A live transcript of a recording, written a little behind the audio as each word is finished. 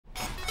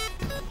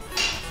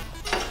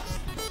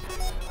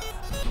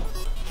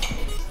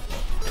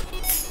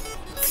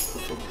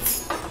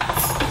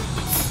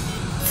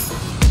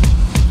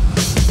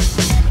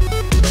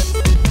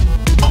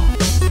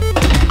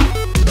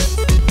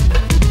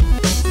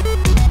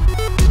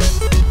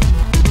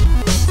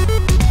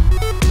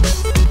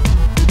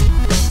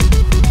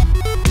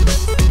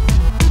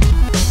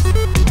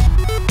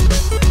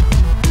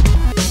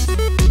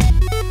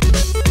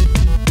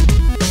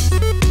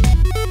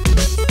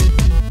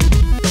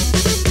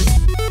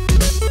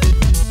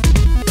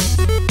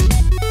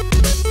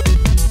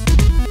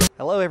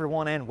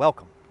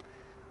welcome.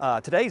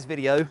 Today's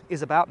video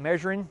is about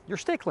measuring your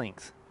stick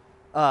length.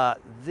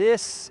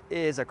 This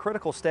is a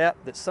critical step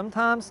that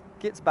sometimes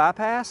gets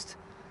bypassed.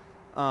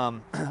 A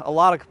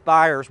lot of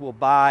buyers will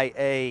buy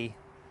a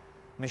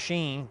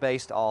machine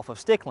based off of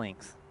stick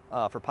length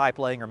for pipe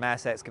laying or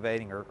mass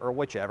excavating or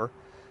whichever.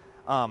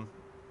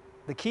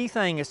 The key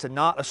thing is to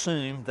not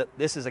assume that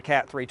this is a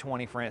Cat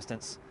 320, for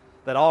instance,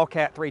 that all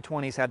Cat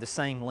 320s have the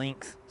same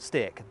length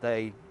stick.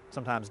 They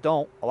sometimes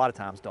don't, a lot of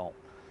times don't.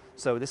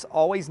 So this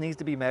always needs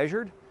to be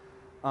measured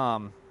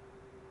and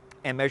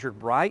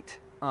measured right,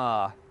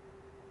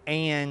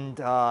 and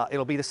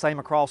it'll be the same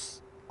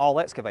across all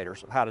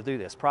excavators of how to do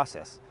this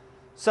process.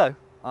 So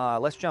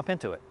let's jump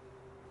into it.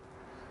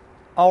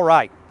 All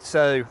right,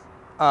 so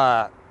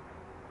the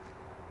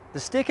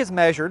stick is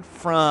measured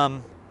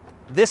from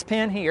this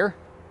pin here,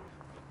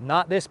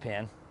 not this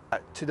pin,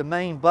 to the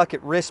main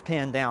bucket wrist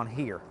pin down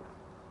here.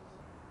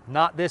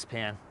 Not this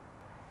pin,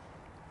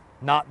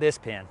 not this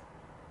pin,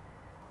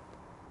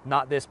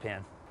 not this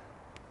pin.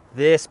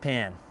 This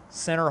pin,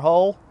 center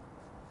hole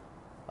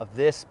of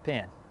this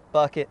pin,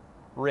 bucket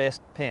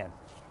wrist pin,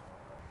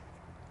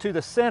 to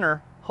the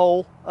center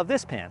hole of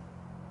this pin,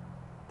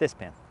 this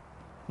pin.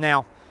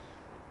 Now,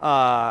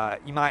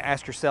 you might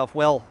ask yourself,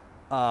 well,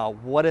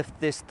 what if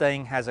this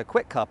thing has a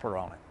quick coupler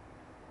on it?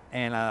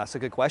 And that's a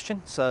good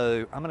question.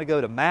 So I'm gonna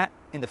go to Matt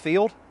in the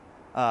field.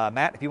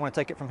 Matt, if you wanna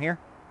take it from here.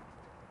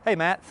 Hey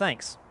Matt,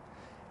 thanks.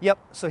 Yep,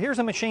 so here's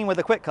a machine with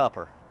a quick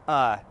coupler.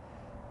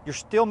 You're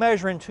still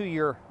measuring to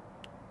your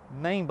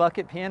main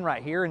bucket pin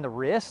right here in the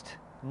wrist,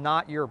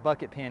 not your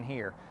bucket pin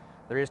here.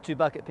 There is two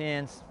bucket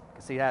pins. You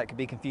can see how it could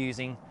be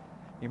confusing.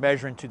 You're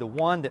measuring to the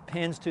one that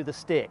pins to the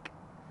stick,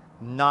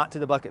 not to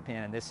the bucket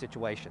pin in this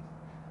situation.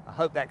 I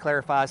hope that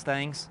clarifies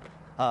things.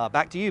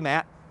 Back to you,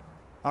 Matt.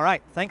 All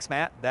right, thanks,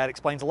 Matt. That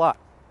explains a lot.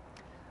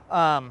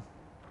 We're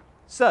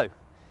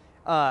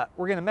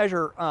gonna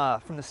measure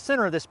from the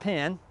center of this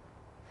pin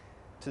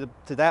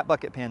to that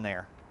bucket pin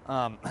there.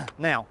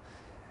 Now,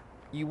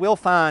 you will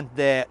find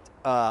that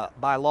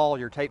by law,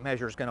 your tape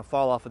measure is gonna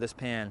fall off of this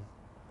pin,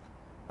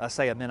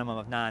 say a minimum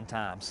of 9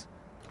 times.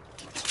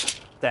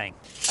 Dang,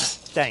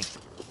 dang,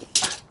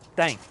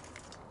 dang,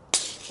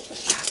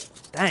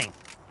 dang,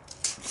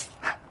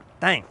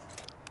 dang.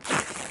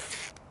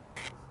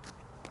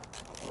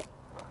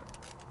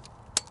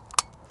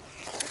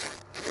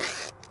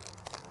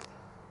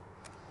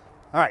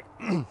 All right,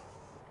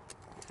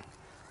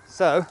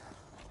 so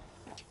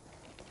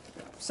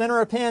center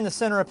of pin to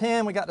center of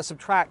pin, we got to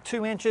subtract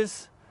 2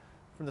 inches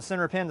from the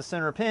center of pin to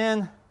center of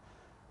pin,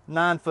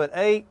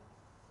 9'8",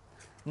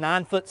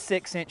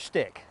 9'6"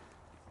 stick.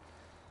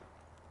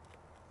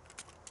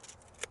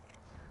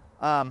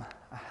 I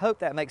hope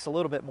that makes a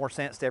little bit more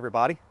sense to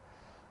everybody.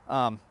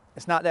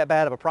 It's not that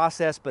bad of a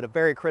process, but a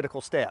very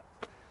critical step.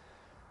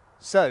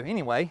 So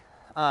anyway,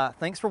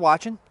 thanks for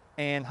watching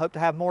and hope to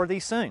have more of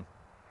these soon.